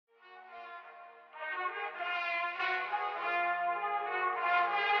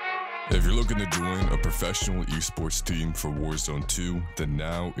If you're looking to join a professional esports team for Warzone 2, then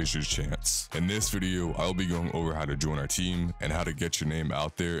now is your chance. In this video, I'll be going over how to join our team and how to get your name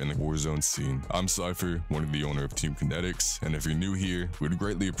out there in the Warzone scene. I'm Cypher, one of the owner of Team Kineticz, and if you're new here, we'd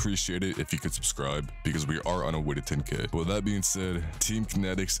greatly appreciate it if you could subscribe because we are on a way to 10K. With that being said, Team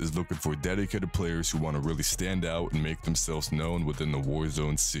Kineticz is looking for dedicated players who want to really stand out and make themselves known within the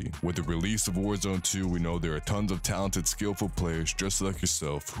Warzone scene. With the release of Warzone 2, we know there are tons of talented, skillful players just like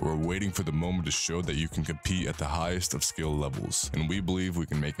yourself who are waiting for the moment to show that you can compete at the highest of skill levels, and we believe we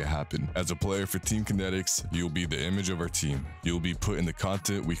can make it happen. As a player for Team Kineticz, you'll be the image of our team. You'll be put in the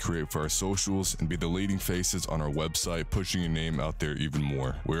content we create for our socials and be the leading faces on our website, pushing your name out there even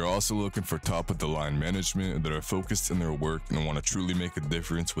more. We're also looking for top of the line management that are focused in their work and want to truly make a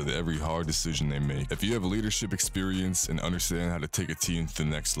difference with every hard decision they make. If you have leadership experience and understand how to take a team to the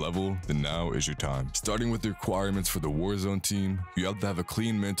next level, then now is your time. Starting with the requirements for the Warzone team, you have to have a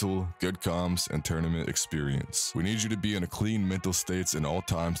clean mental, good comms, and tournament experience. We need you to be in a clean mental state in all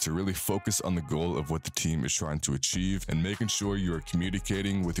times to really focus on the goal of what the team is trying to achieve and making sure you are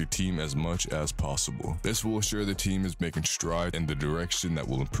communicating with your team as much as possible. This will assure the team is making strides in the direction that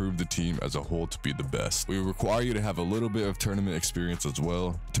will improve the team as a whole to be the best. We require you to have a little bit of tournament experience as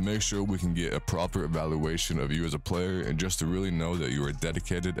well to make sure we can get a proper evaluation of you as a player and just to really know that you are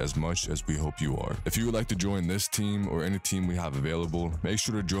dedicated as much as we hope you are. If you would like to join this team or any team we have available, make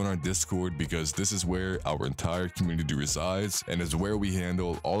sure to join our Discord because this is where our entire community resides and is where we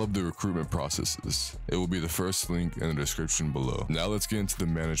handle all of the recruitment processes. It will be the first link in the description below. Now let's get into the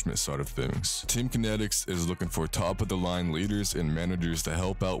management side of things. Team Kineticz is looking for top of the line leaders and managers to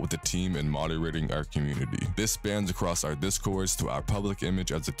help out with the team and moderating our community. This spans across our Discords to our public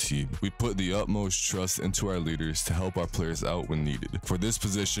image as a team. We put the utmost trust into our leaders to help our players out when needed. For this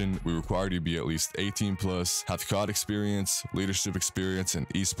position, we require you to be at least 18 plus, have COD experience, leadership experience, and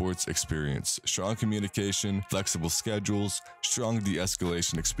esports experience, strong communication, flexible schedules, strong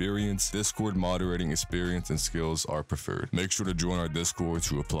de-escalation experience, Discord moderating experience, and skills are preferred. Make sure to join our Discord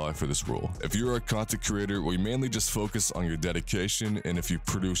to apply for this role. If you're a content creator, we mainly just focus on your dedication and if you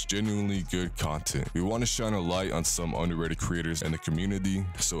produce genuinely good content. We want to shine a light on some underrated creators in the community,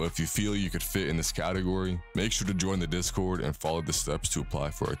 so if you feel you could fit in this category, make sure to join the Discord and follow the steps to apply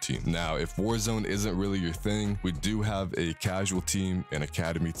for our team. Now, if Warzone isn't really your thing, we do have a casual team, an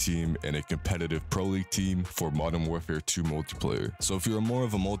academy team, and a competitive pro league team for Modern Warfare 2 multiplayer. So if you're more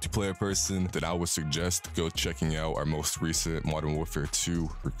of a multiplayer person, then I would suggest go checking out our most recent Modern Warfare 2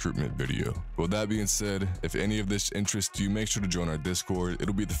 recruitment video. With that being said, if any of this interests you, make sure to join our Discord.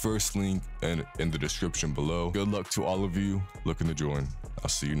 It'll be the first link and in the description below. Good luck to all of you looking to join. I'll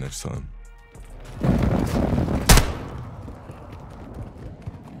see you next time.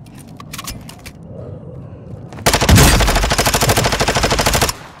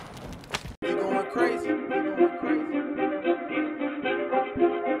 Crazy.